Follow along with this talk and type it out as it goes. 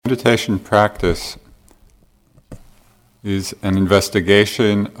Meditation practice is an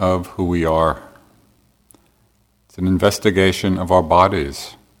investigation of who we are. It's an investigation of our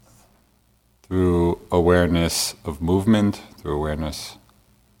bodies through awareness of movement, through awareness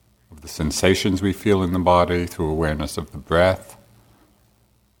of the sensations we feel in the body, through awareness of the breath,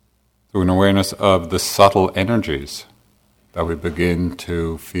 through an awareness of the subtle energies that we begin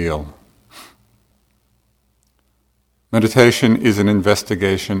to feel. Meditation is an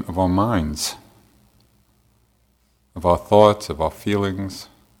investigation of our minds, of our thoughts, of our feelings,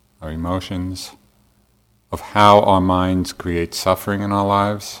 our emotions, of how our minds create suffering in our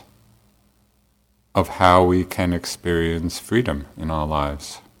lives, of how we can experience freedom in our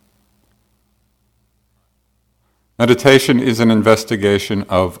lives. Meditation is an investigation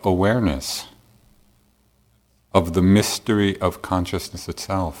of awareness, of the mystery of consciousness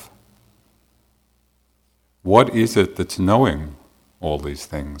itself. What is it that's knowing all these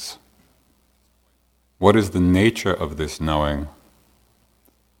things? What is the nature of this knowing?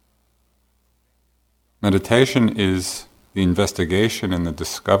 Meditation is the investigation and the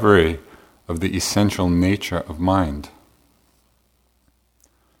discovery of the essential nature of mind.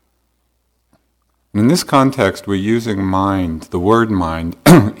 And in this context, we're using mind, the word mind,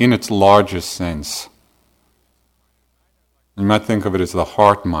 in its largest sense. You might think of it as the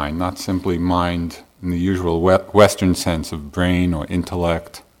heart mind, not simply mind in the usual Western sense of brain or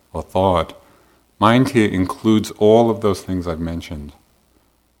intellect or thought. Mind here includes all of those things I've mentioned.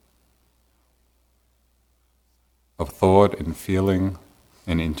 Of thought and feeling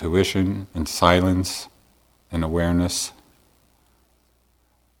and intuition and silence and awareness.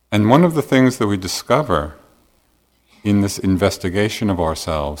 And one of the things that we discover in this investigation of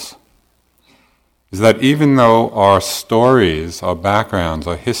ourselves is that even though our stories, our backgrounds,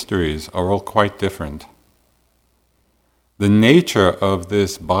 our histories are all quite different, the nature of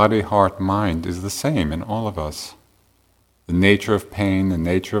this body, heart, mind is the same in all of us. The nature of pain, the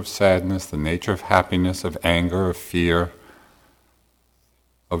nature of sadness, the nature of happiness, of anger, of fear,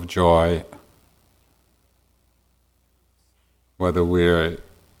 of joy. Whether we're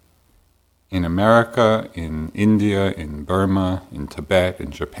in America, in India, in Burma, in Tibet,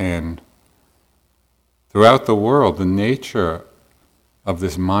 in Japan, throughout the world, the nature of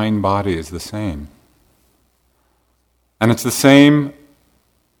this mind-body is the same. And it's was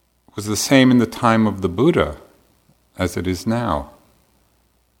the same in the time of the Buddha as it is now.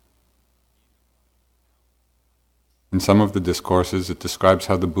 In some of the discourses, it describes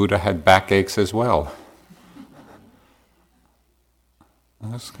how the Buddha had backaches as well.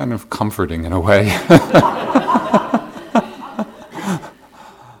 That's kind of comforting in a way.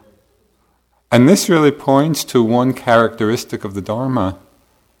 And this really points to one characteristic of the Dharma.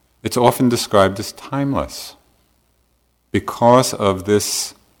 It's often described as timeless because of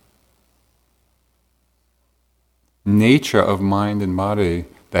this nature of mind and body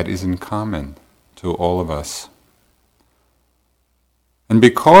that is in common to all of us. And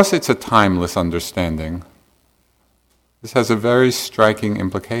because it's a timeless understanding, this has a very striking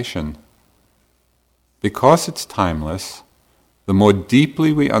implication. Because it's timeless, the more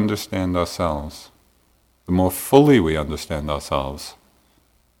deeply we understand ourselves, the more fully we understand ourselves,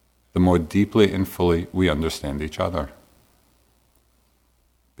 the more deeply and fully we understand each other.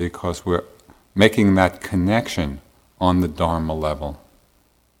 Because we're making that connection on the Dharma level,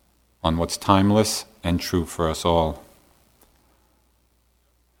 on what's timeless and true for us all.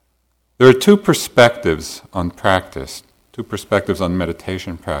 There are two perspectives on practice, two perspectives on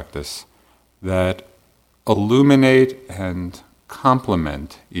meditation practice that illuminate and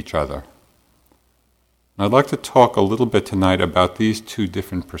complement each other. And I'd like to talk a little bit tonight about these two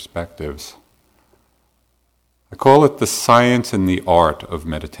different perspectives. I call it the science and the art of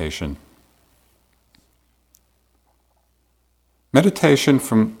meditation. Meditation,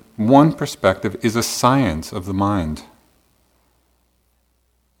 from one perspective, is a science of the mind.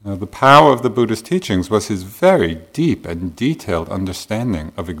 Now, the power of the Buddha's teachings was his very deep and detailed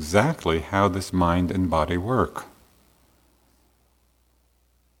understanding of exactly how this mind and body work.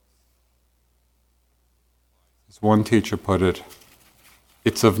 As one teacher put it,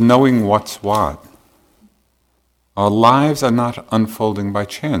 it's of knowing what's what. Our lives are not unfolding by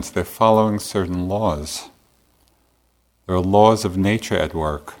chance, they're following certain laws. There are laws of nature at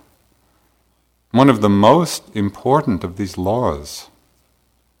work. One of the most important of these laws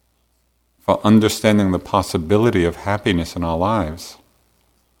for understanding the possibility of happiness in our lives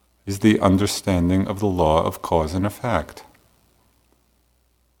is the understanding of the law of cause and effect.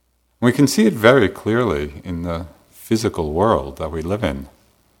 We can see it very clearly in the physical world that we live in.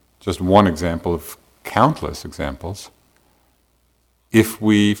 Just one example of countless examples. If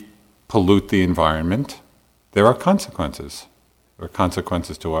we pollute the environment, there are consequences. There are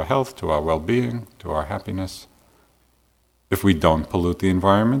consequences to our health, to our well-being, to our happiness. If we don't pollute the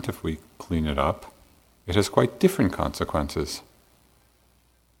environment, if we clean it up, it has quite different consequences.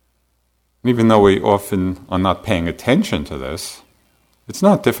 And even though we often are not paying attention to this, it's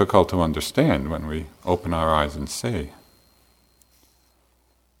not difficult to understand when we open our eyes and see.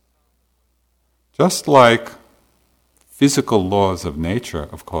 Just like physical laws of nature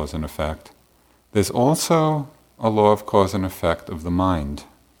of cause and effect, there's also a law of cause and effect of the mind.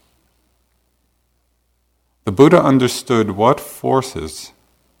 The Buddha understood what forces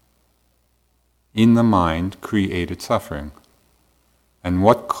in the mind created suffering, and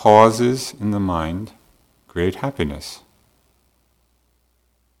what causes in the mind create happiness.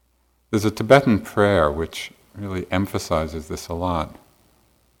 There's a Tibetan prayer which really emphasizes this a lot.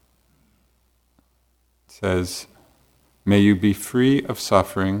 It says, "May you be free of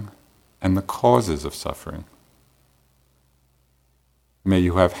suffering and the causes of suffering. May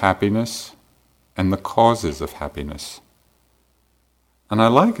you have happiness and the causes of happiness." And I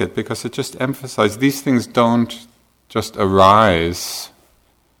like it because it just emphasizes these things don't just arise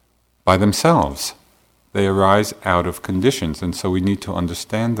by themselves. They arise out of conditions, and so we need to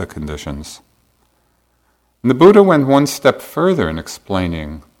understand the conditions. And the Buddha went one step further in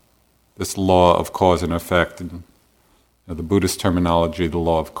explaining this law of cause and effect, in the Buddhist terminology, the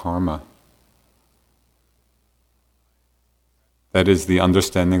law of karma. That is the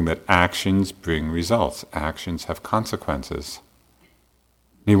understanding that actions bring results. Actions have consequences.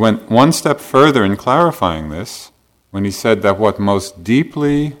 He went one step further in clarifying this when he said that what most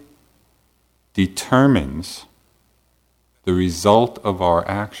deeply determines the result of our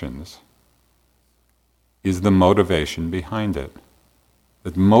actions is the motivation behind it.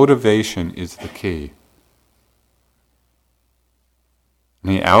 That motivation is the key.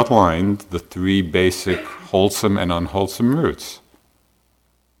 And he outlined the three basic wholesome and unwholesome roots.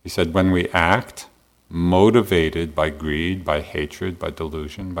 He said when we act motivated by greed, by hatred, by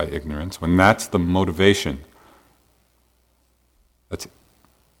delusion, by ignorance, when that's the motivation that's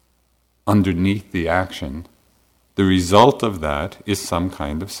underneath the action, the result of that is some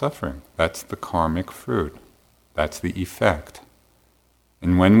kind of suffering. That's the karmic fruit. That's the effect.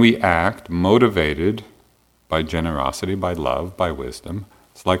 And when we act motivated by generosity, by love, by wisdom,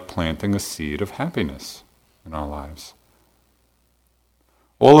 it's like planting a seed of happiness in our lives.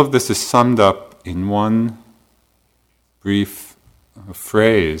 All of this is summed up in one brief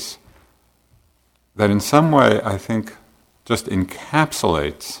phrase that in some way, I think, just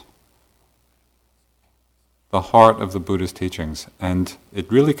encapsulates the heart of the Buddha's teachings, and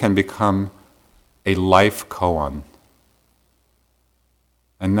it really can become a life koan.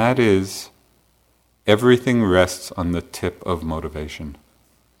 And that is, everything rests on the tip of motivation.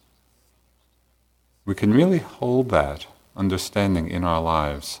 We can really hold that understanding in our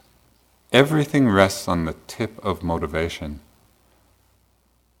lives. Everything rests on the tip of motivation.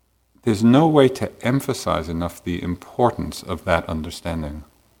 There's no way to emphasize enough the importance of that understanding,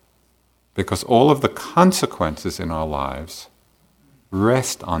 because all of the consequences in our lives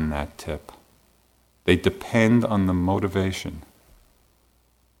rest on that tip. They depend on the motivation.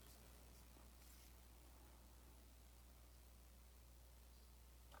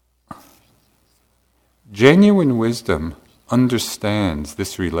 Genuine wisdom understands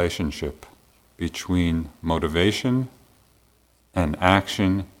this relationship between motivation and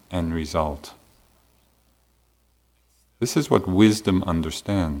action and result. This is what wisdom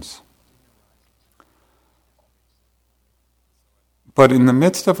understands. But in the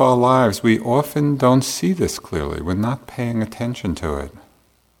midst of our lives, we often don't see this clearly. We're not paying attention to it.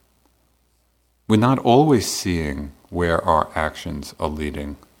 We're not always seeing where our actions are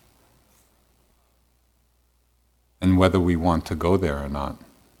leading and whether we want to go there or not.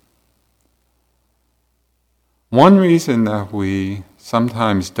 One reason that we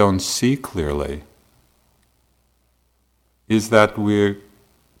sometimes don't see clearly is that we're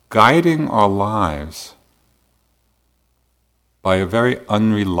guiding our lives by a very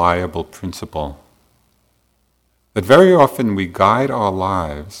unreliable principle. That very often we guide our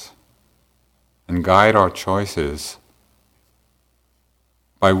lives and guide our choices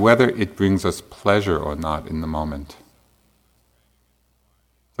by whether it brings us pleasure or not in the moment.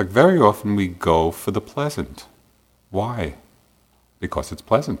 Like very often we go for the pleasant. Why? Because it's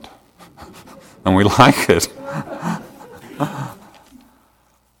pleasant. And we like it.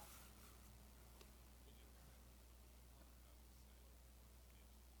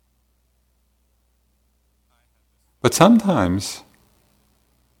 But sometimes,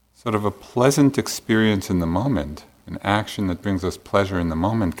 sort of a pleasant experience in the moment, an action that brings us pleasure in the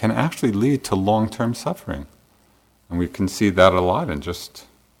moment, can actually lead to long-term suffering. And we can see that a lot in just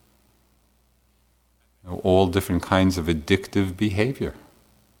all different kinds of addictive behavior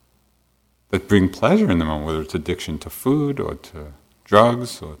that bring pleasure in the moment, whether it's addiction to food or to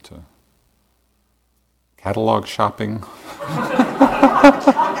drugs or to catalog shopping.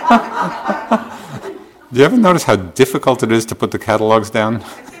 Do you ever notice how difficult it is to put the catalogs down?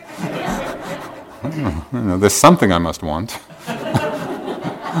 There's something I must want.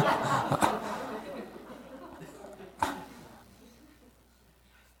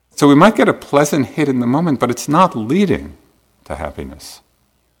 So we might get a pleasant hit in the moment, but it's not leading to happiness.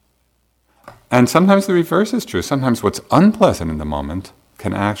 And sometimes the reverse is true. Sometimes what's unpleasant in the moment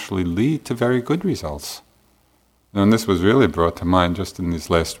can actually lead to very good results. And this was really brought to mind just in these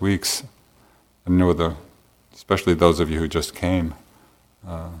last weeks. I know especially those of you who just came,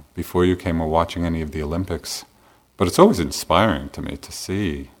 before you came, were watching any of the Olympics. But it's always inspiring to me to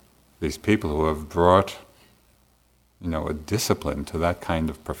see these people who have brought, a discipline to that kind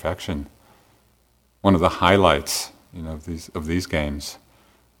of perfection. One of the highlights, of these games,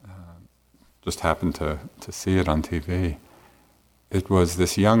 just happened to see it on TV. It was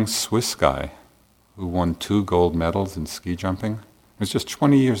this young Swiss guy who won 2 gold medals in ski jumping. He was just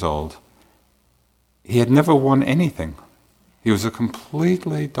 20 years old. He had never won anything. He was a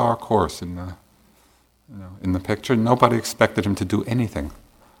completely dark horse in the picture. Nobody expected him to do anything.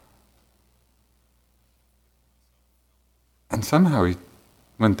 And somehow he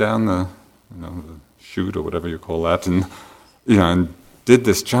went down the chute or whatever you call that, and did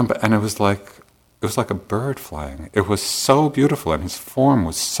this jump, and it was like a bird flying. It was so beautiful, and his form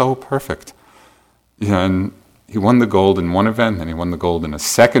was so perfect. And he won the gold in one event, and he won the gold in a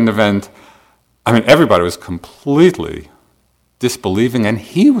second event. I mean, everybody was completely disbelieving, and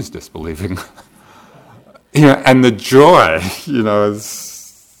he was disbelieving. And the joy,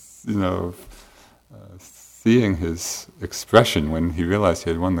 seeing his expression when he realized he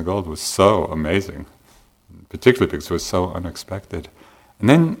had won the gold was so amazing, particularly because it was so unexpected. And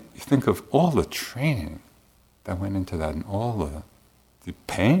then you think of all the training that went into that and all the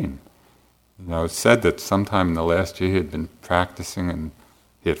pain. It's said that sometime in the last year he had been practicing and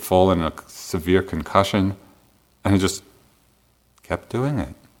he had fallen in a severe concussion and he just kept doing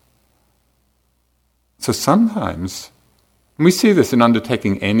it. So sometimes, and we see this in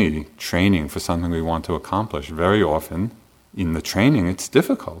undertaking any training for something we want to accomplish, very often in the training it's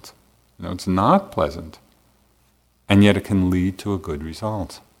difficult. It's not pleasant. And yet it can lead to a good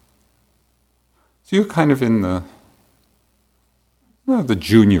result. So you're kind of in the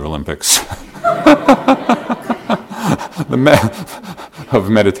Junior Olympics of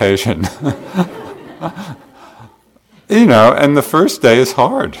meditation. And the first day is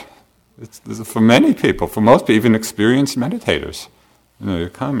hard. It's for many people, for most people, even experienced meditators. You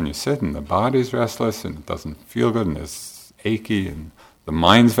come and you sit and the body's restless and it doesn't feel good and it's achy and the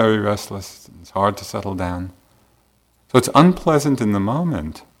mind's very restless and it's hard to settle down. So it's unpleasant in the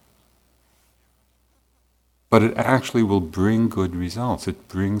moment, but it actually will bring good results. It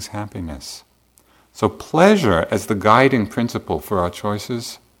brings happiness. So pleasure as the guiding principle for our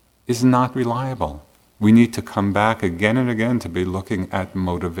choices is not reliable. We need to come back again and again to be looking at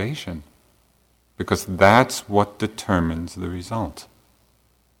motivation, because that's what determines the result.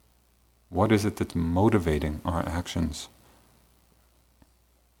 What is it that's motivating our actions?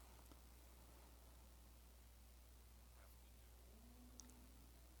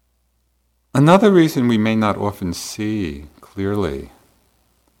 Another reason we may not often see clearly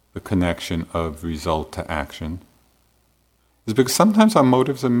the connection of result to action is because sometimes our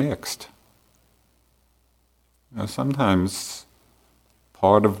motives are mixed. Sometimes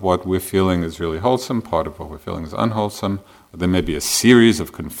part of what we're feeling is really wholesome, part of what we're feeling is unwholesome, or there may be a series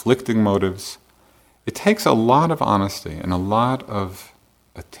of conflicting motives. It takes a lot of honesty and a lot of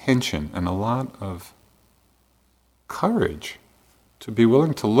attention and a lot of courage to be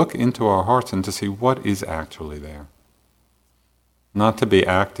willing to look into our hearts and to see what is actually there. Not to be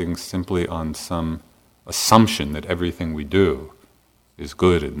acting simply on some assumption that everything we do is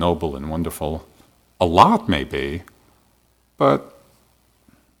good and noble and wonderful. A lot may be, but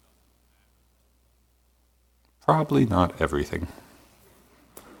probably not everything.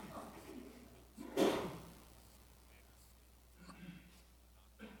 And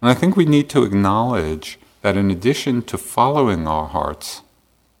I think we need to acknowledge that in addition to following our hearts,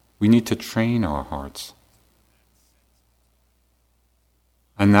 we need to train our hearts.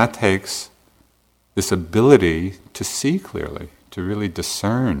 And that takes this ability to see clearly, to really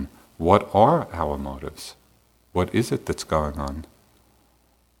discern what are our motives, what is it that's going on.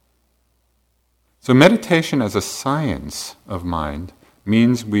 So meditation as a science of mind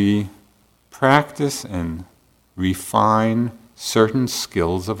means we practice and refine certain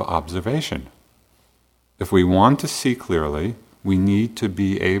skills of observation. If we want to see clearly, we need to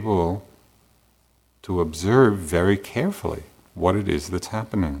be able to observe very carefully what it is that's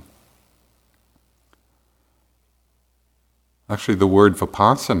happening. Actually, the word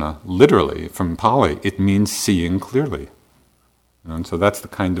vipassana, literally, from Pali, it means seeing clearly. And so that's the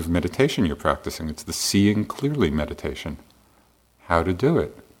kind of meditation you're practicing. It's the seeing clearly meditation. How to do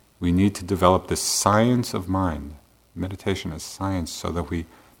it? We need to develop this science of mind. Meditation is science, so that we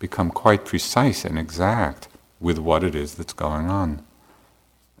become quite precise and exact with what it is that's going on.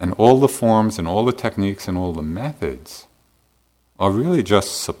 And all the forms and all the techniques and all the methods are really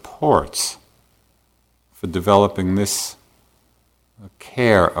just supports for developing this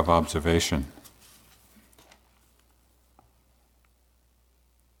care of observation.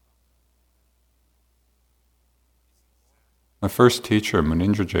 My first teacher,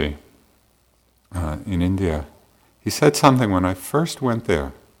 Munindraji, in India, he said something when I first went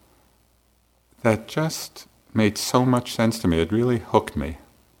there that just made so much sense to me. It really hooked me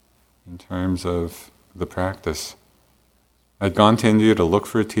in terms of the practice. I'd gone to India to look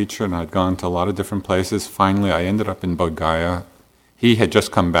for a teacher, and I'd gone to a lot of different places. Finally, I ended up in Bodh Gaya. He had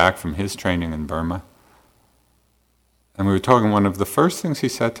just come back from his training in Burma. And we were talking, one of the first things he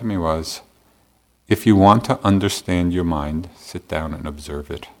said to me was, if you want to understand your mind, sit down and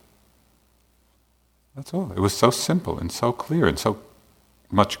observe it. That's all. It was so simple and so clear and so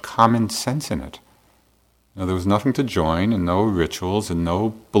much common sense in it. There was nothing to join, and no rituals, and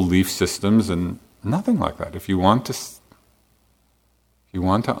no belief systems, and nothing like that. If you want to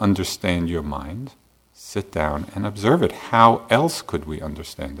understand your mind, sit down and observe it. How else could we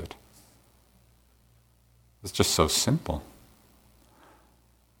understand it? It's just so simple.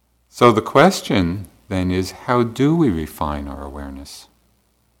 So the question then is, how do we refine our awareness?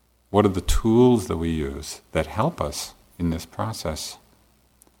 What are the tools that we use that help us in this process?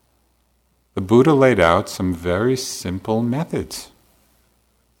 The Buddha laid out some very simple methods.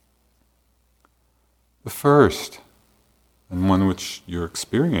 The first, and one which you're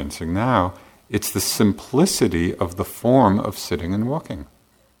experiencing now, it's the simplicity of the form of sitting and walking.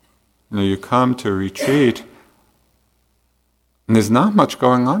 You come to a retreat, and there's not much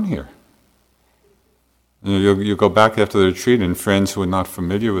going on here. You go back after the retreat, and friends who are not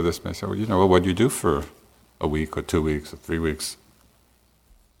familiar with this may say, well, what do you do for a week or 2 weeks or 3 weeks?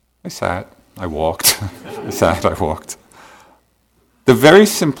 I sat, I walked. I sat, I walked. The very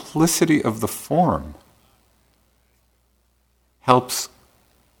simplicity of the form helps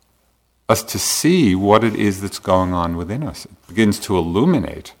us to see what it is that's going on within us. It begins to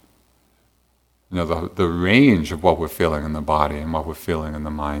illuminate the range of what we're feeling in the body and what we're feeling in the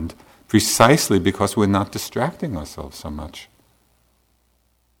mind, precisely because we're not distracting ourselves so much.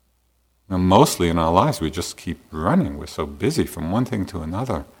 Mostly in our lives we just keep running. We're so busy from one thing to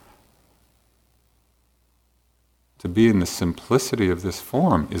another. To be in the simplicity of this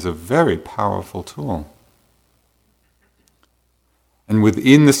form is a very powerful tool. And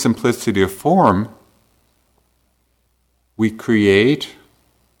within the simplicity of form, we create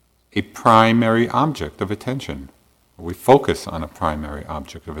a primary object of attention. We focus on a primary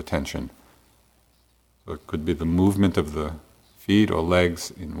object of attention. So it could be the movement of the feet or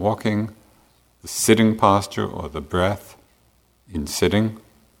legs in walking, the sitting posture or the breath in sitting.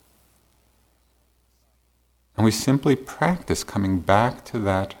 And we simply practice coming back to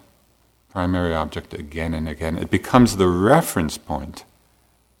that primary object again and again. It becomes the reference point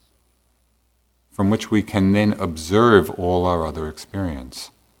from which we can then observe all our other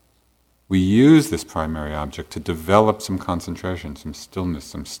experience. We use this primary object to develop some concentration, some stillness,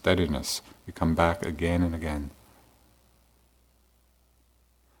 some steadiness. We come back again and again.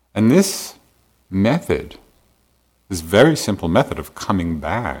 And this method, this very simple method of coming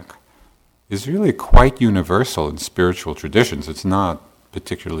back, is really quite universal in spiritual traditions. It's not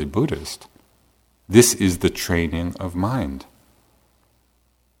particularly Buddhist. This is the training of mind.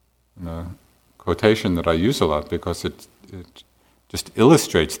 A quotation that I use a lot because it just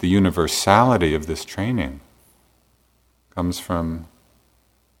illustrates the universality of this training comes from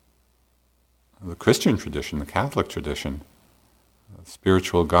the Christian tradition, the Catholic tradition. A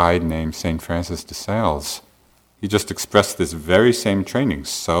spiritual guide named St. Francis de Sales, he just expressed this very same training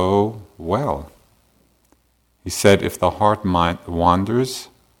so well. He said, if the heart wanders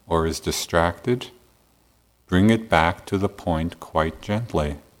or is distracted, bring it back to the point quite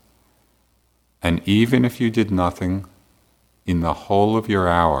gently. And even if you did nothing in the whole of your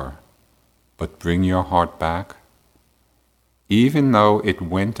hour, but bring your heart back, even though it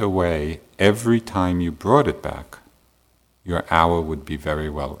went away every time you brought it back, your hour would be very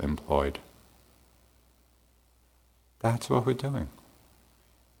well employed. That's what we're doing.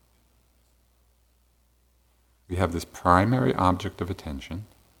 We have this primary object of attention,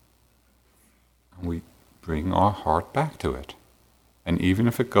 and we bring our heart back to it. And even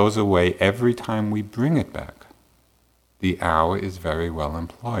if it goes away every time we bring it back, the hour is very well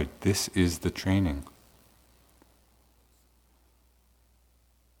employed. This is the training.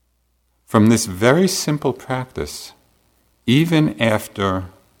 From this very simple practice, even after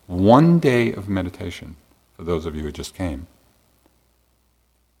one day of meditation, for those of you who just came,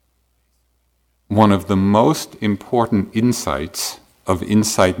 one of the most important insights of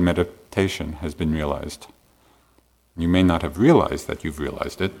insight meditation has been realized. You may not have realized that you've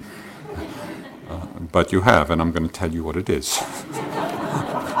realized it, but you have, and I'm going to tell you what it is.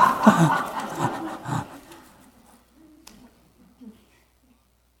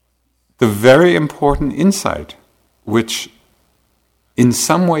 The very important insight, which in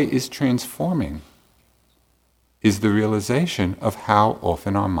some way is transforming, is the realization of how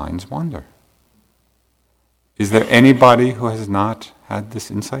often our minds wander. Is there anybody who has not had this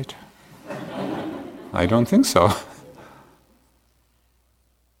insight? I don't think so.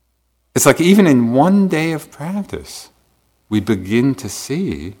 It's like even in one day of practice, we begin to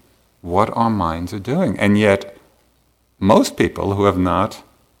see what our minds are doing. And yet, most people who have not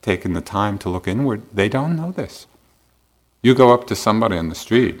taken the time to look inward, they don't know this. You go up to somebody on the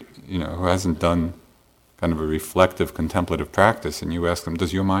street, who hasn't done kind of a reflective, contemplative practice, and you ask them,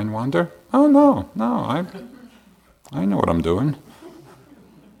 does your mind wander? Oh, no, I know what I'm doing.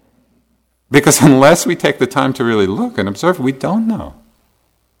 Because unless we take the time to really look and observe, we don't know.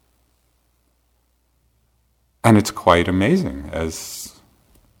 And it's quite amazing as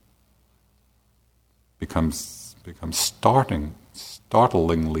becomes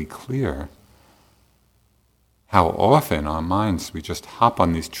startlingly clear how often our minds, we just hop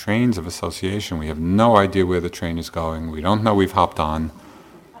on these trains of association. We have no idea where the train is going. We don't know we've hopped on.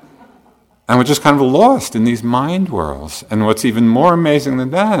 And we're just kind of lost in these mind whirls. And what's even more amazing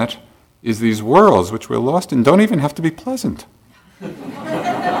than that is these whirls which we're lost in don't even have to be pleasant.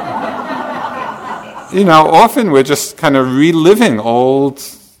 Often we're just kind of reliving old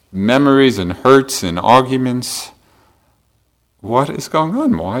memories and hurts and arguments. What is going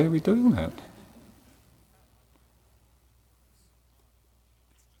on? Why are we doing that?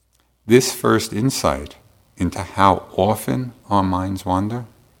 This first insight into how often our minds wander,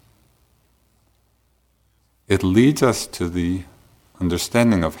 it leads us to the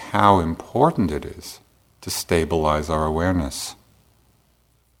understanding of how important it is to stabilize our awareness.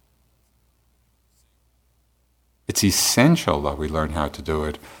 It's essential that we learn how to do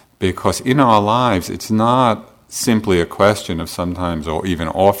it, because in our lives it's not simply a question of sometimes or even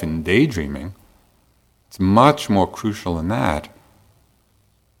often daydreaming. It's much more crucial than that,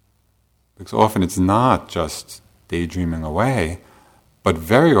 because often it's not just daydreaming away, but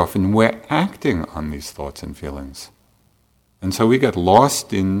very often we're acting on these thoughts and feelings. And so we get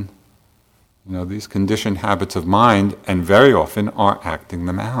lost in these conditioned habits of mind, and very often are acting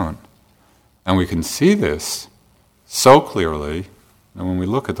them out. And we can see this so clearly when we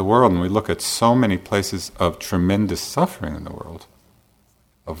look at the world, and we look at so many places of tremendous suffering in the world,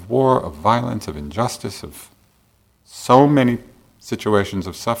 of war, of violence, of injustice, of so many situations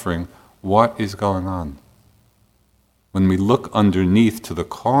of suffering. What is going on? When we look underneath to the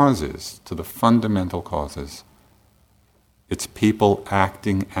causes, to the fundamental causes, it's people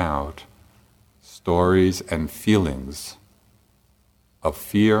acting out stories and feelings of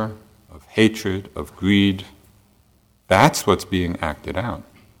fear, of hatred, of greed. That's what's being acted out.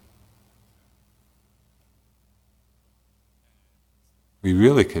 We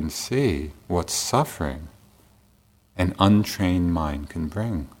really can see what suffering an untrained mind can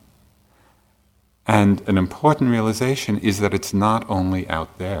bring. And an important realization is that it's not only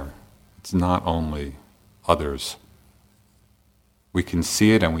out there. It's not only others. We can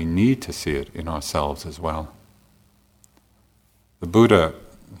see it, and we need to see it in ourselves as well. The Buddha,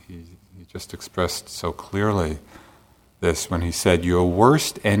 he just expressed so clearly this when he said, your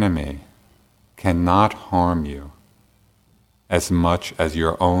worst enemy cannot harm you as much as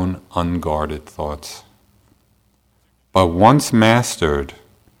your own unguarded thoughts. But once mastered,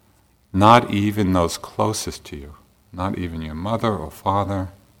 not even those closest to you, not even your mother or father,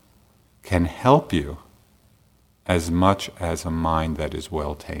 can help you as much as a mind that is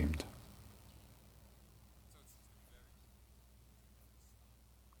well tamed.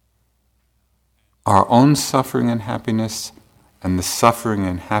 Our own suffering and happiness, and the suffering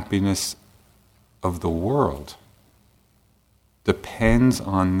and happiness of the world, depends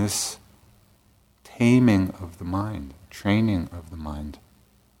on this taming of the mind, training of the mind.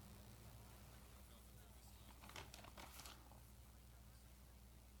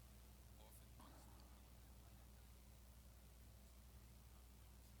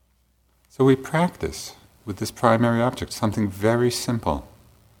 So we practice with this primary object, something very simple.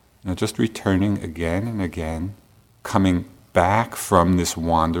 Just returning again and again, coming back from this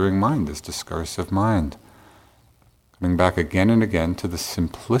wandering mind, this discursive mind. Coming back again and again to the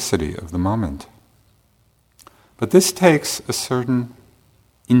simplicity of the moment. But this takes a certain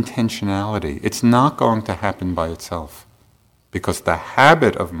intentionality. It's not going to happen by itself, because the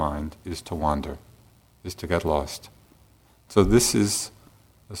habit of mind is to wander, is to get lost. So this is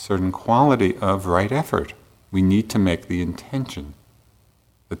a certain quality of right effort. We need to make the intention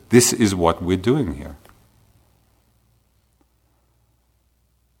that this is what we're doing here.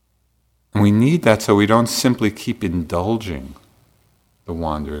 And we need that so we don't simply keep indulging the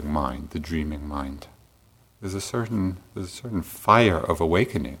wandering mind, the dreaming mind. There's a certain fire of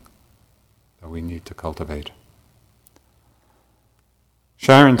awakening that we need to cultivate.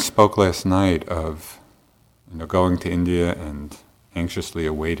 Sharon spoke last night of going to India and anxiously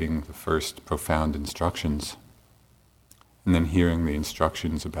awaiting the first profound instructions, and then hearing the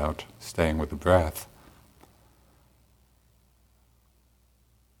instructions about staying with the breath.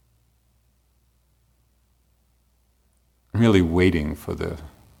 I'm really waiting for the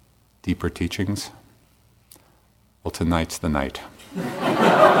deeper teachings. Well, tonight's the night.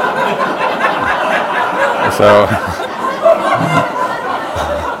 So,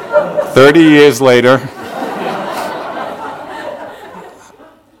 30 years later,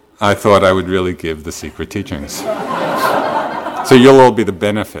 I thought I would really give the secret teachings. So you'll all be the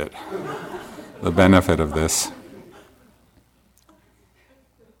benefit of this.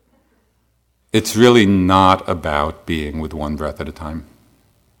 It's really not about being with one breath at a time.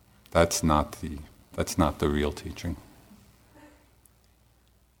 That's not the real teaching.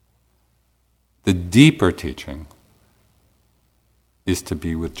 The deeper teaching is to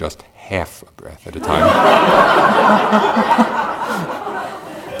be with just half a breath at a time.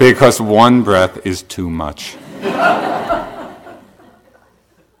 Because one breath is too much.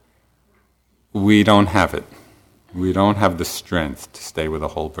 We don't have it. We don't have the strength to stay with a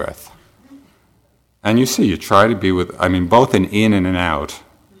whole breath. And you try to be with, both an in and an out.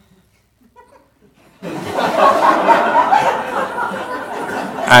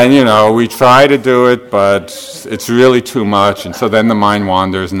 And we try to do it, but it's really too much, and so then the mind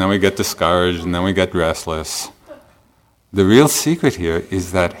wanders, and then we get discouraged, and then we get restless. The real secret here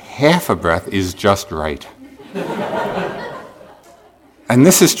is that half a breath is just right. And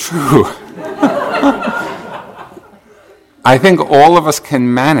this is true. I think all of us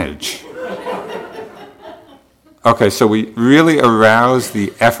can manage. Okay, so we really arouse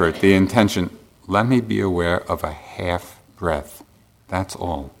the effort, the intention. Let me be aware of a half breath. That's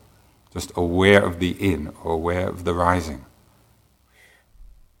all. Just aware of the in, or aware of the rising.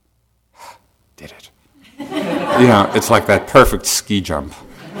 Did it. It's like that perfect ski jump.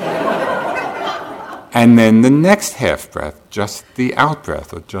 And then the next half breath, just the out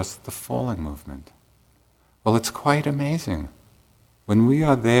breath, or just the falling movement. Well, it's quite amazing. When we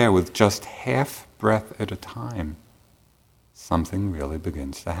are there with just half breath at a time, something really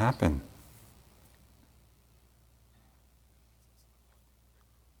begins to happen.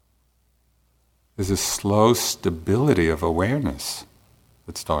 There's a slow stability of awareness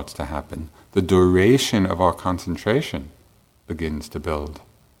that starts to happen. The duration of our concentration begins to build.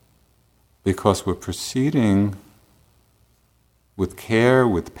 Because we're proceeding with care,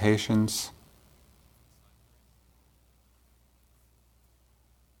 with patience.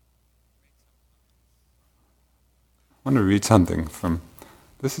 I want to read something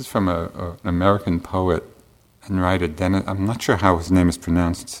this is from an American poet and writer, Dennis, I'm not sure how his name is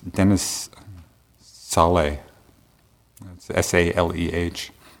pronounced, Dennis Saleh. It's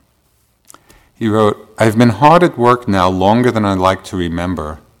Saleh. He wrote, "I've been hard at work now longer than I like to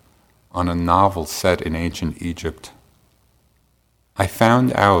remember on a novel set in ancient Egypt. I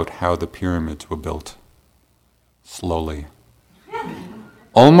found out how the pyramids were built. Slowly.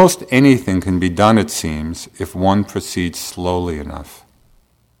 Almost anything can be done, it seems, if one proceeds slowly enough.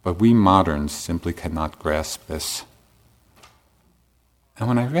 But we moderns simply cannot grasp this." And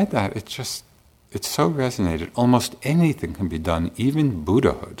when I read that, it so resonated. Almost anything can be done, even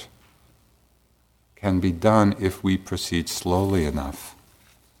Buddhahood can be done if we proceed slowly enough.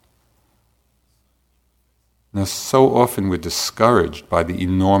 Now, so often we're discouraged by the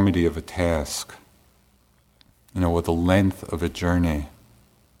enormity of a task, or the length of a journey.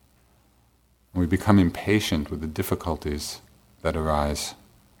 We become impatient with the difficulties. that arise,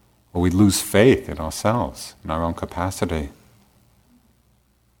 or we lose faith in ourselves, in our own capacity.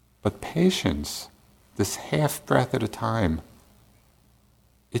 But patience, this half breath at a time,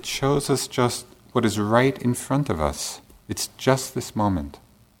 it shows us just what is right in front of us. It's just this moment,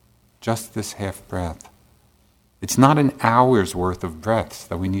 just this half breath. It's not an hour's worth of breaths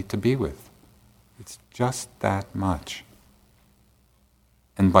that we need to be with. It's just that much.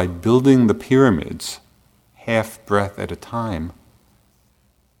 And by building the pyramids, half breath at a time,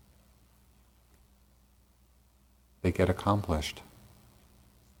 they get accomplished.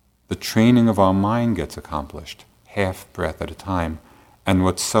 The training of our mind gets accomplished, half breath at a time. And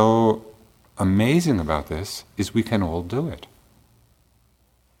what's so amazing about this is we can all do it.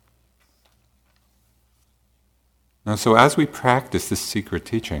 Now, so as we practice this secret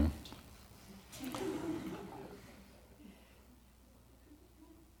teaching,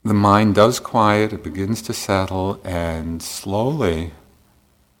 the mind does quiet, it begins to settle, and slowly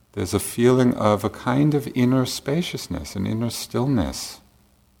there's a feeling of a kind of inner spaciousness, an inner stillness,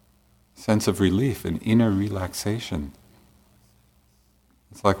 sense of relief, an inner relaxation.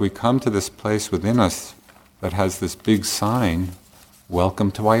 It's like we come to this place within us that has this big sign, "Welcome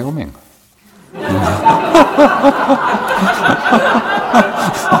to Wyoming."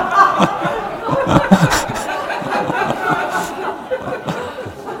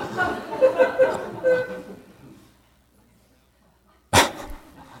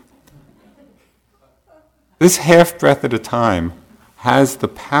 This half breath at a time has the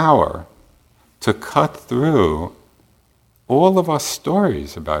power to cut through all of our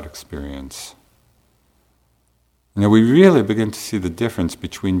stories about experience. We really begin to see the difference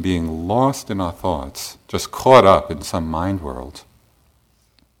between being lost in our thoughts, just caught up in some mind world,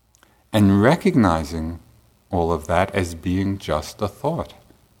 and recognizing all of that as being just a thought.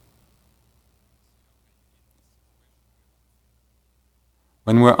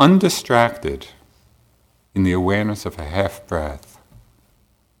 When we're undistracted in the awareness of a half breath,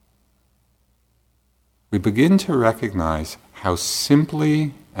 we begin to recognize how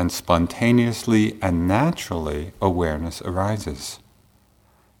simply and spontaneously and naturally awareness arises.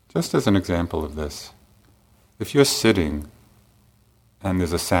 Just as an example of this, if you're sitting and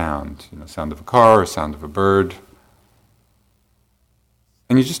there's a sound, sound of a car or sound of a bird,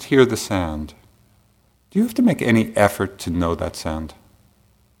 and you just hear the sound, do you have to make any effort to know that sound?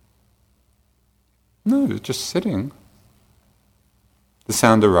 No, you're just sitting. The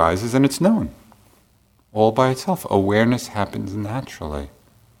sound arises and it's known. All by itself. Awareness happens naturally.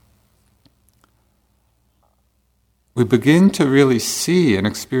 We begin to really see and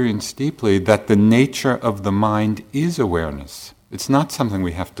experience deeply that the nature of the mind is awareness. It's not something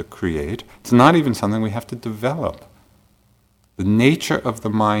we have to create. It's not even something we have to develop. The nature of the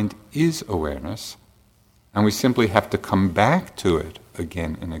mind is awareness, and we simply have to come back to it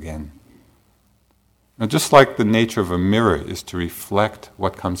again and again. Now, just like the nature of a mirror is to reflect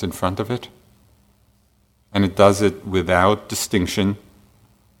what comes in front of it, and it does it without distinction,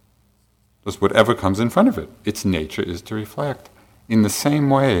 just whatever comes in front of it. Its nature is to reflect. In the same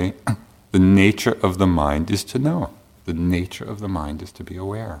way, the nature of the mind is to know. The nature of the mind is to be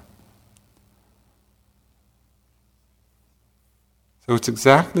aware. So it's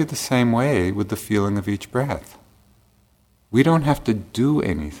exactly the same way with the feeling of each breath. We don't have to do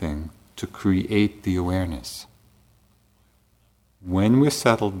anything to create the awareness. When we're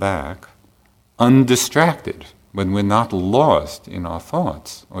settled back, undistracted, when we're not lost in our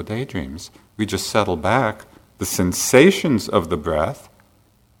thoughts or daydreams, we just settle back, the sensations of the breath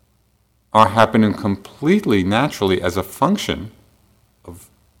are happening completely naturally as a function of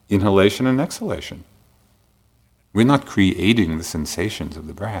inhalation and exhalation. We're not creating the sensations of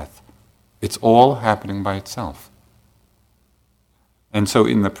the breath. It's all happening by itself. And so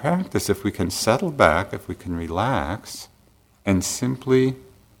in the practice, if we can settle back, if we can relax, and simply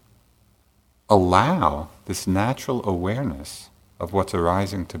allow this natural awareness of what's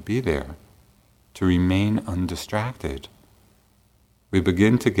arising to be there, to remain undistracted, we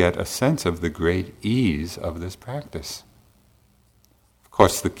begin to get a sense of the great ease of this practice. Of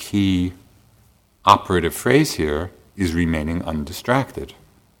course, the key operative phrase here is remaining undistracted.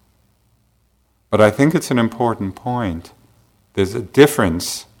 But I think it's an important point. There's a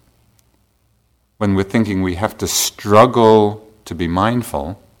difference when we're thinking we have to struggle to be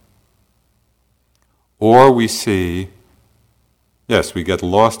mindful, or we see, yes, we get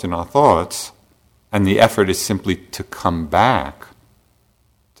lost in our thoughts, and the effort is simply to come back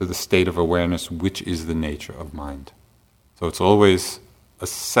to the state of awareness, which is the nature of mind. So it's always a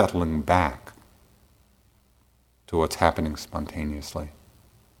settling back to what's happening spontaneously.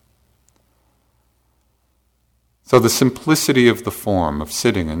 So the simplicity of the form of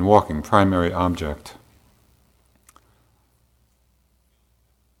sitting and walking, primary object,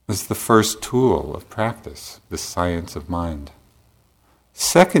 is the first tool of practice, the science of mind.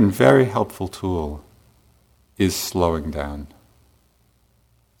 Second very helpful tool is slowing down.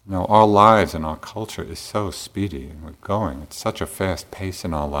 Our lives and our culture is so speedy, and we're going at such a fast pace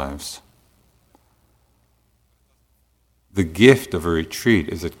in our lives. The gift of a retreat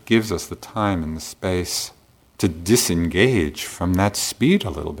is it gives us the time and the space to disengage from that speed a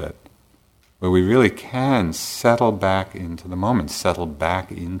little bit, where we really can settle back into the moment, settle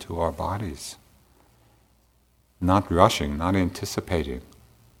back into our bodies. Not rushing, not anticipating,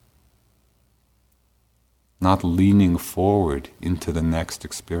 not leaning forward into the next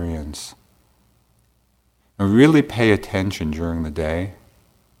experience. Now really pay attention during the day.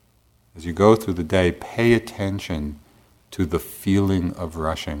 As you go through the day, pay attention to the feeling of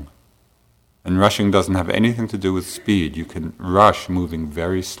rushing. And rushing doesn't have anything to do with speed. You can rush moving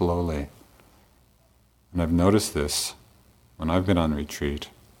very slowly. And I've noticed this when I've been on retreat.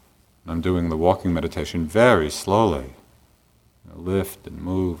 And I'm doing the walking meditation very slowly. Lift and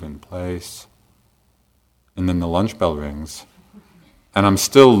move in place. And then the lunch bell rings. And I'm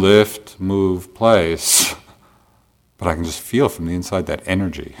still lift, move, place. But I can just feel from the inside that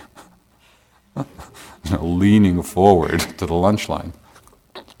energy. Leaning forward to the lunch line.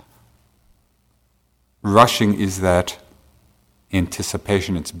 Rushing is that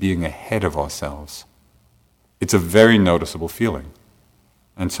anticipation, it's being ahead of ourselves. It's a very noticeable feeling.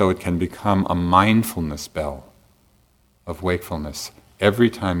 And so it can become a mindfulness bell of wakefulness. Every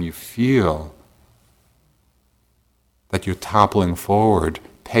time you feel that you're toppling forward,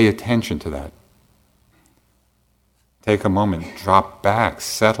 pay attention to that. Take a moment, drop back,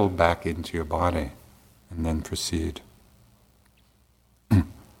 settle back into your body, and then proceed.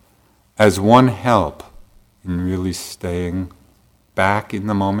 As one help in really staying back in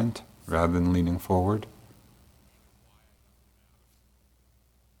the moment rather than leaning forward,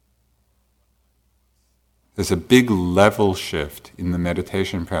 there's a big level shift in the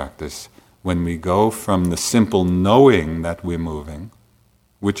meditation practice when we go from the simple knowing that we're moving,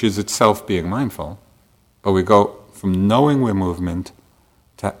 which is itself being mindful, but we go from knowing we're movement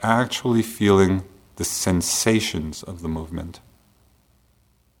to actually feeling the sensations of the movement.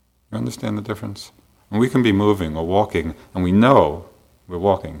 You understand the difference? And we can be moving or walking, and we know we're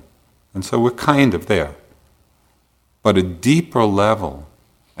walking, and so we're kind of there. But a deeper level,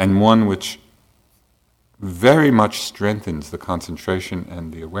 and one which very much strengthens the concentration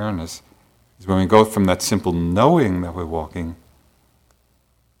and the awareness, is when we go from that simple knowing that we're walking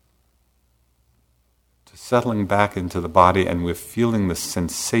to settling back into the body, and we're feeling the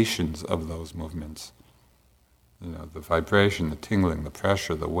sensations of those movements. The vibration, the tingling, the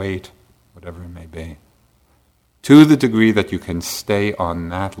pressure, the weight, whatever it may be. To the degree that you can stay on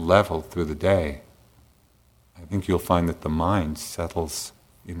that level through the day, I think you'll find that the mind settles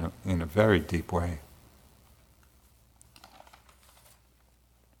in a very deep way.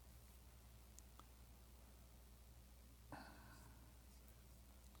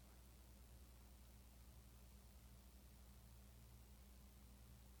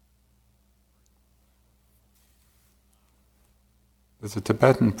 There's a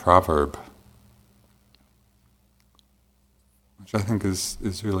Tibetan proverb which I think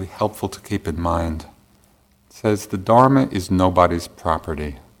is really helpful to keep in mind. It says, the Dharma is nobody's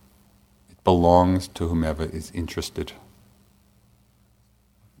property. It belongs to whomever is interested.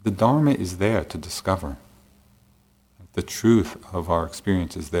 The Dharma is there to discover. The truth of our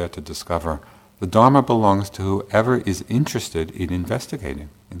experience is there to discover. The Dharma belongs to whoever is interested in investigating,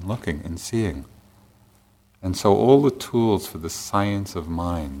 in looking, in seeing. And so all the tools for the science of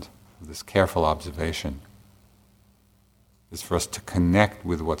mind, this careful observation, is for us to connect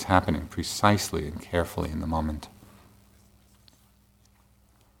with what's happening precisely and carefully in the moment.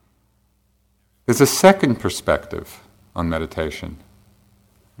 There's a second perspective on meditation.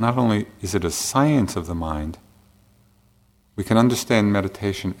 Not only is it a science of the mind, we can understand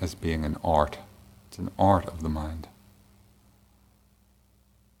meditation as being an art. It's an art of the mind.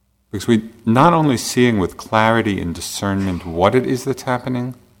 Because we not only seeing with clarity and discernment what it is that's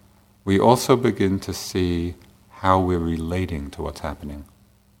happening, we also begin to see how we're relating to what's happening.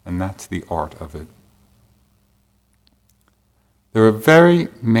 And that's the art of it. There are very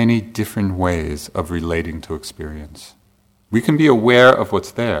many different ways of relating to experience. We can be aware of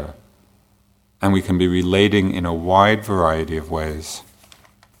what's there, and we can be relating in a wide variety of ways.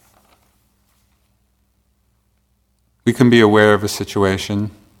 We can be aware of a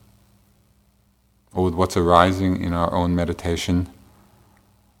situation or with what's arising in our own meditation,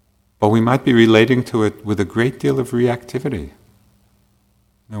 But we might be relating to it with a great deal of reactivity.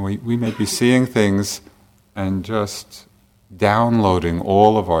 We may be seeing things and just downloading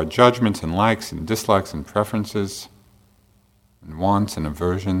all of our judgments and likes and dislikes and preferences and wants and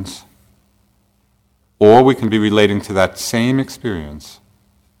aversions. Or we can be relating to that same experience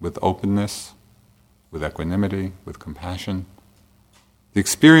with openness, with equanimity, with compassion. The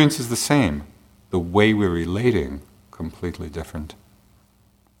experience is the same. The way we're relating, completely different.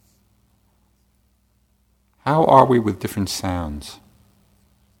 How are we with different sounds?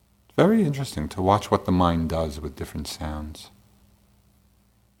 It's very interesting to watch what the mind does with different sounds.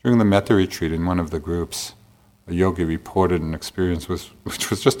 During the Metta retreat in one of the groups, a yogi reported an experience which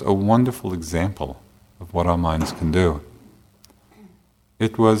was just a wonderful example of what our minds can do.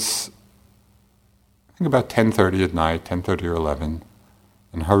 It was, I think, about 10:30 at night, 10:30 or 11,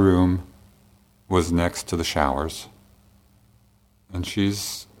 and her room was next to the showers. And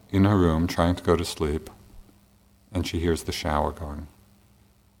she's in her room trying to go to sleep, and she hears the shower going.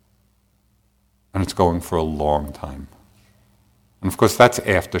 And it's going for a long time. And of course that's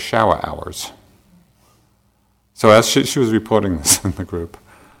after shower hours. So as she was reporting this in the group,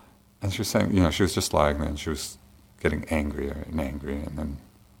 and she was saying, she was just lying there and she was getting angrier and angrier, and then,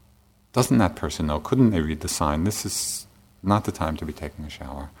 doesn't that person know? Couldn't they read the sign? This is not the time to be taking a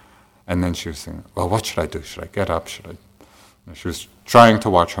shower. And then she was saying, well, what should I do? Should I get up? Should I? She was trying to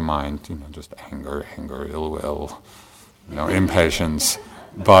watch her mind, just anger, ill will, impatience,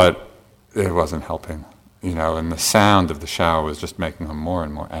 but it wasn't helping, and the sound of the shower was just making her more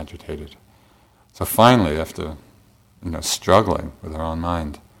and more agitated. So finally, after, struggling with her own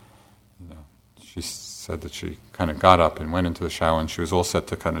mind, she said that she kind of got up and went into the shower, and she was all set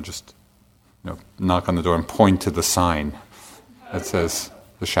to kind of just, knock on the door and point to the sign that says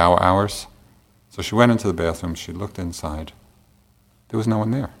the shower hours. So she went into the bathroom, she looked inside. There was no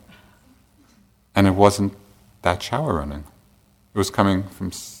one there. And it wasn't that shower running. It was coming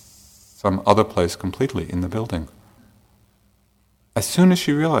from some other place completely in the building. As soon as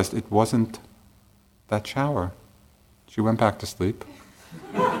she realized it wasn't that shower, she went back to sleep.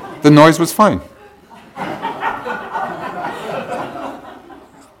 The noise was fine.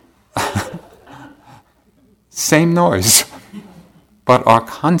 Same noise. But our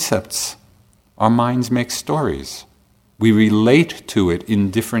concepts, our minds make stories. We relate to it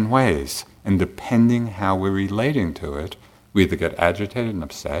in different ways. And depending how we're relating to it, we either get agitated and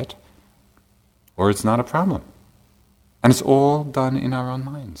upset, or it's not a problem. And it's all done in our own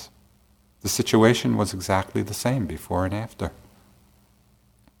minds. The situation was exactly the same before and after.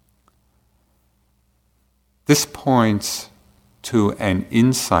 This points to an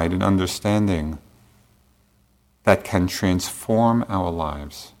insight and understanding that can transform our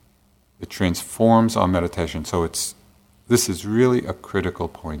lives. It transforms our meditation. So this is really a critical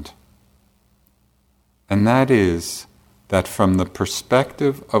point. And that is that from the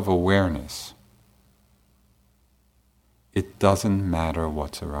perspective of awareness, it doesn't matter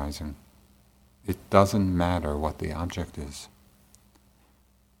what's arising. It doesn't matter what the object is.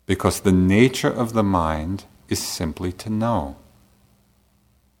 Because the nature of the mind is simply to know.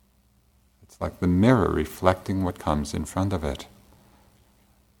 It's like the mirror reflecting what comes in front of it.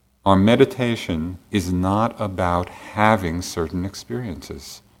 Our meditation is not about having certain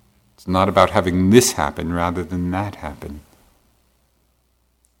experiences. It's not about having this happen rather than that happen.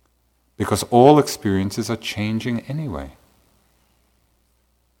 Because all experiences are changing anyway.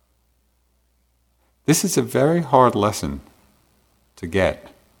 This is a very hard lesson to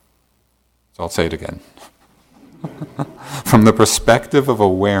get. So I'll say it again. From the perspective of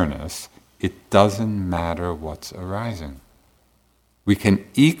awareness, it doesn't matter what's arising. We can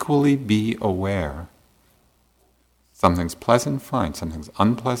equally be aware. Something's pleasant, fine. Something's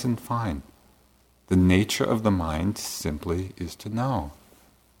unpleasant, fine. The nature of the mind simply is to know.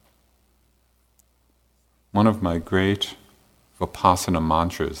 One of my great Vipassana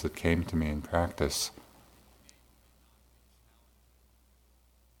mantras that came to me in practice,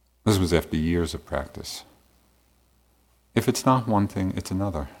 this was after years of practice. If it's not one thing, it's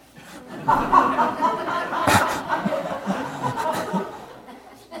another.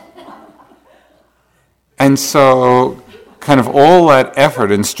 And so, kind of all that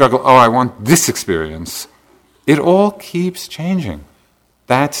effort and struggle, I want this experience, it all keeps changing.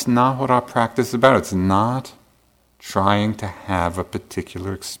 That's not what our practice is about. It's not trying to have a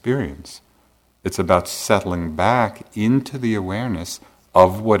particular experience. It's about settling back into the awareness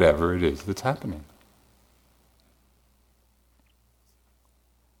of whatever it is that's happening.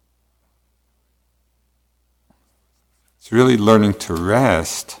 It's really learning to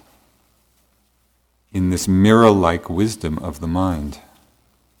rest in this mirror-like wisdom of the mind.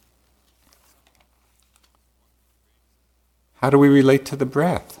 How do we relate to the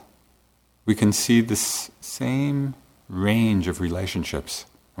breath? We can see this same range of relationships.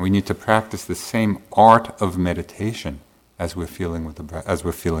 And we need to practice the same art of meditation as we're feeling with the breath, as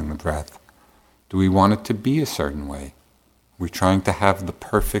we're feeling the breath. Do we want it to be a certain way? We're trying to have the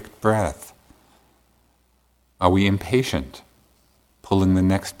perfect breath. Are we impatient, pulling the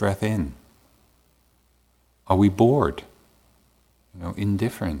next breath in? Are we bored?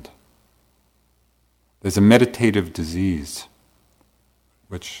 Indifferent? There's a meditative disease,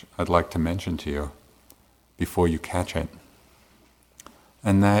 which I'd like to mention to you before you catch it.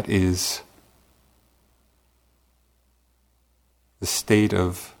 And that is the state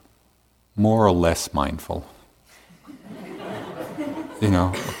of more or less mindful.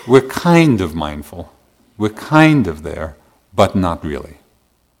 We're kind of mindful. We're kind of there, but not really.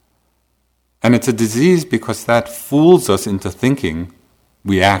 And it's a disease because that fools us into thinking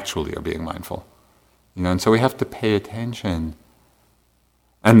we actually are being mindful. And so we have to pay attention.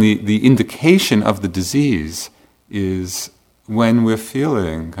 And the indication of the disease is when we're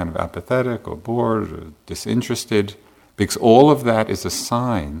feeling kind of apathetic or bored or disinterested, because all of that is a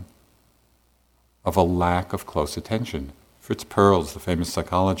sign of a lack of close attention. Fritz Perls, the famous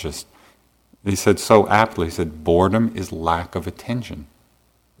psychologist, he said so aptly, he said, boredom is lack of attention.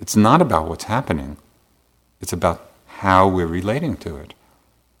 It's not about what's happening. It's about how we're relating to it.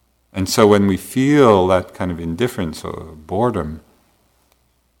 And so when we feel that kind of indifference or boredom,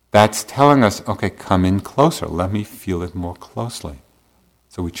 that's telling us, okay, come in closer. Let me feel it more closely.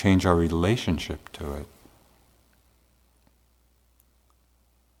 So we change our relationship to it.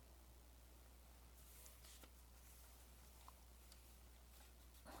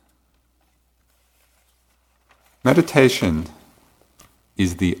 Meditation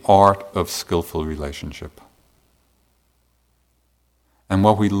is the art of skillful relationship. And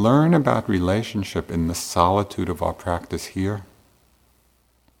what we learn about relationship in the solitude of our practice here,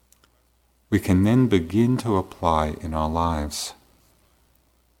 we can then begin to apply in our lives.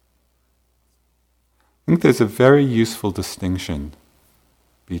 I think there's a very useful distinction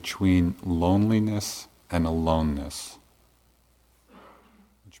between loneliness and aloneness,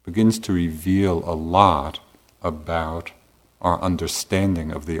 which begins to reveal a lot about our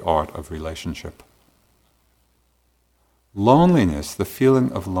understanding of the art of relationship. Loneliness, the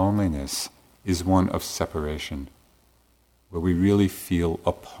feeling of loneliness, is one of separation, where we really feel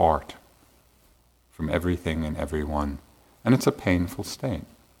apart from everything and everyone, and it's a painful state.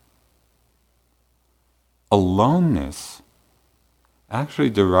 Aloneness actually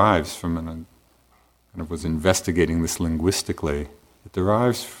derives from, and I kind of was investigating this linguistically, it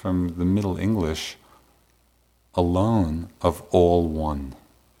derives from the Middle English alone of all one,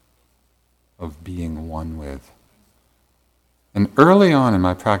 of being one with. And early on in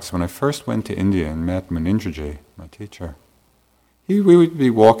my practice, when I first went to India and met Munindraji, my teacher, we would be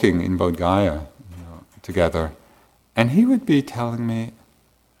walking in Bodh Gaya together, and he would be telling me,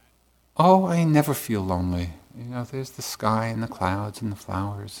 oh, I never feel lonely. There's the sky and the clouds and the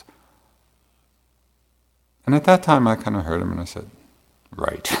flowers. And at that time I kind of heard him and I said,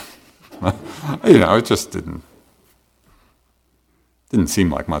 right. It just didn't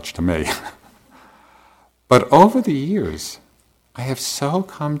seem like much to me. But over the years, I have so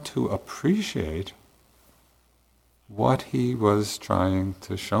come to appreciate what he was trying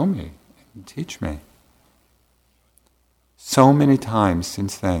to show me and teach me. So many times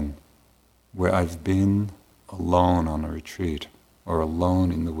since then, where I've been alone on a retreat or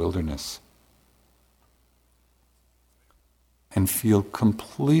alone in the wilderness and feel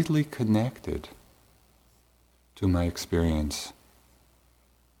completely connected to my experience.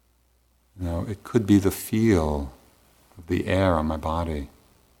 It could be the feel of the air on my body.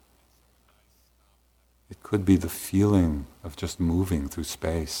 It could be the feeling of just moving through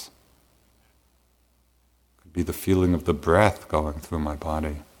space. It could be the feeling of the breath going through my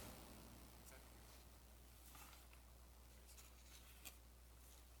body.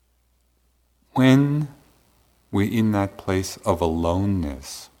 When we're in that place of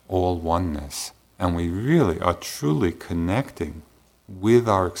aloneness, all oneness, and we really are truly connecting with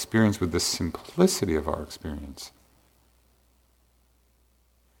our experience, with the simplicity of our experience.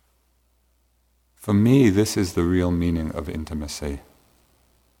 For me, this is the real meaning of intimacy.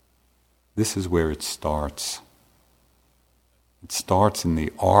 This is where it starts. It starts in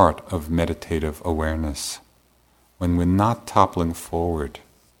the art of meditative awareness, when we're not toppling forward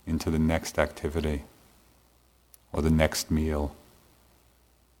into the next activity, or the next meal,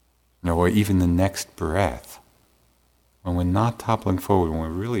 or even the next breath. When we're not toppling forward, when we're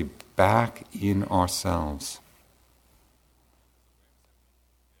really back in ourselves.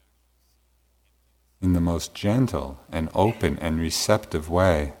 in the most gentle and open and receptive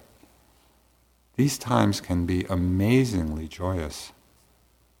way, these times can be amazingly joyous.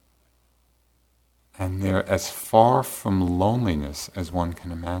 And they're as far from loneliness as one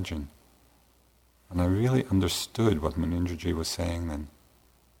can imagine. And I really understood what Munindraji was saying then.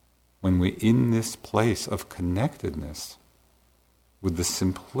 When we're in this place of connectedness with the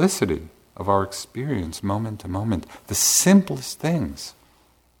simplicity of our experience moment to moment, the simplest things,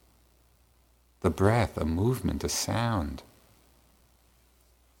 the breath, a movement, a sound,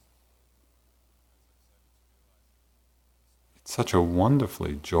 it's such a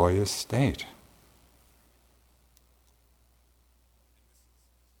wonderfully joyous state.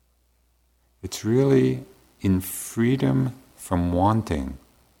 It's really in freedom from wanting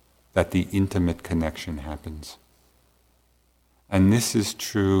that the intimate connection happens. And this is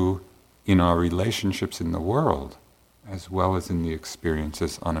true in our relationships in the world, as well as in the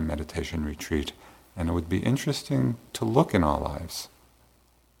experiences on a meditation retreat. And it would be interesting to look in our lives.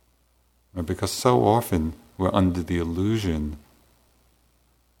 Because so often we're under the illusion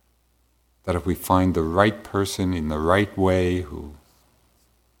that if we find the right person in the right way who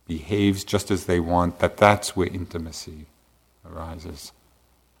behaves just as they want, that's where intimacy arises.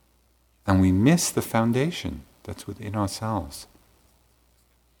 And we miss the foundation that's within ourselves.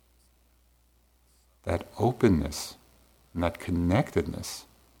 That openness and that connectedness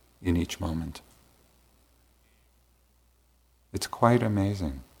in each moment. It's quite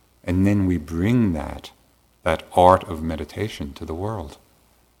amazing. And then we bring that art of meditation to the world.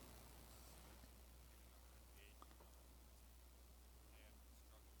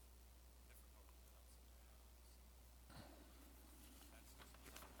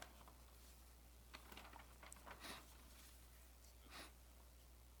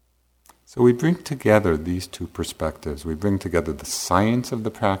 So we bring together these two perspectives. We bring together the science of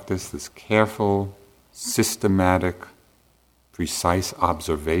the practice, this careful, systematic, precise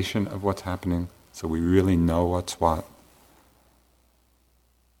observation of what's happening, so we really know what's what.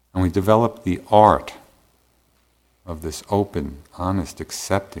 And we develop the art of this open, honest,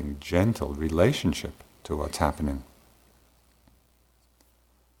 accepting, gentle relationship to what's happening.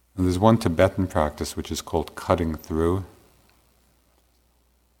 And there's one Tibetan practice which is called cutting through.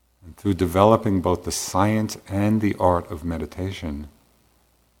 And through developing both the science and the art of meditation,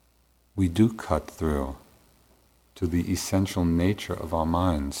 we do cut through to the essential nature of our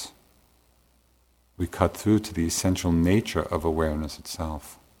minds. We cut through to the essential nature of awareness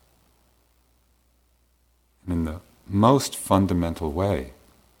itself. And in the most fundamental way,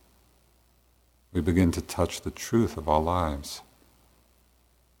 we begin to touch the truth of our lives.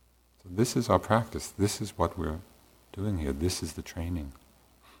 So this is our practice. This is what we're doing here. This is the training.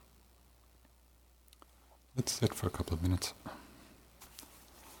 Let's sit for a couple of minutes.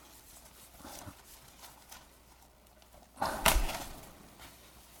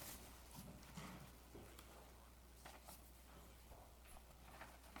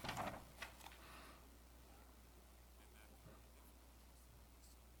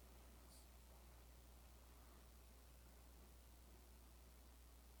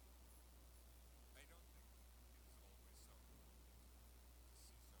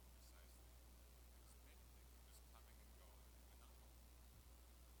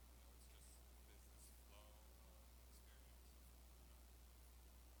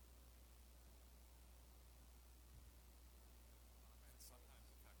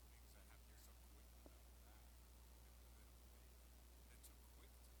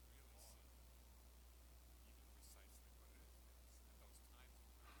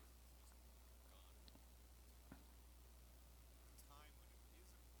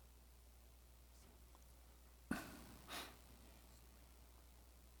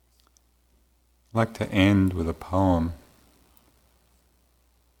 I'd like to end with a poem.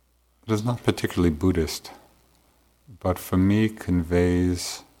 It is not particularly Buddhist, but for me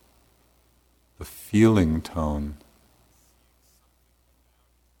conveys the feeling tone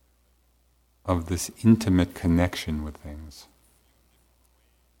of this intimate connection with things.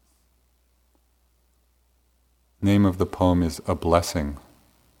 The name of the poem is A Blessing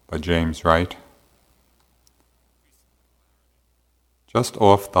by James Wright. Just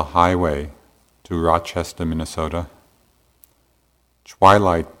off the highway to Rochester, Minnesota,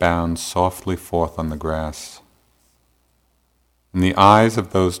 twilight bounds softly forth on the grass, and the eyes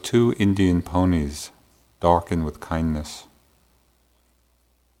of those two Indian ponies darken with kindness.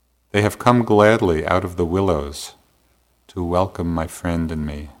 They have come gladly out of the willows to welcome my friend and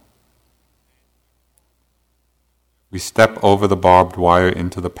me. We step over the barbed wire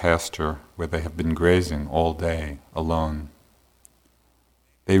into the pasture where they have been grazing all day alone.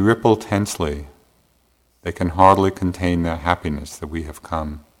 They ripple tensely They can hardly contain their happiness that we have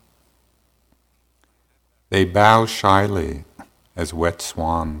come. They bow shyly as wet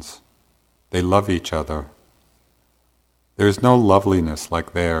swans. They love each other. There is no loveliness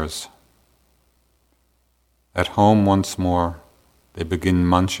like theirs. At home once more, they begin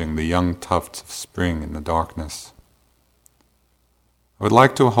munching the young tufts of spring in the darkness. I would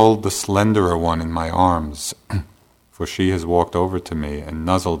like to hold the slenderer one in my arms, for she has walked over to me and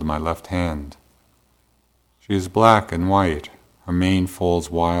nuzzled my left hand. She is black and white, her mane falls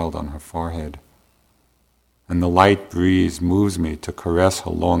wild on her forehead, and the light breeze moves me to caress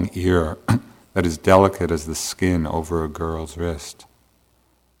her long ear that is delicate as the skin over a girl's wrist.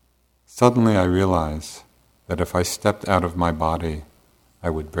 Suddenly I realize that if I stepped out of my body, I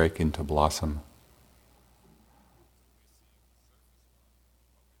would break into blossom.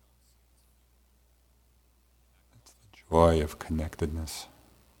 It's the joy of connectedness.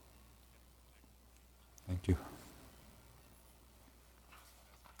 Thank you.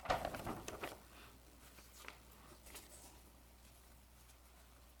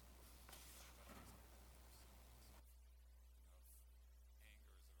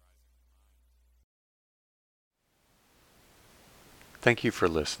 Thank you for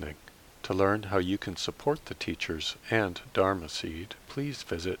listening. To learn how you can support the teachers and Dharma Seed, please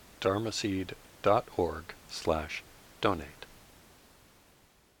visit dharmaseed.org/donate.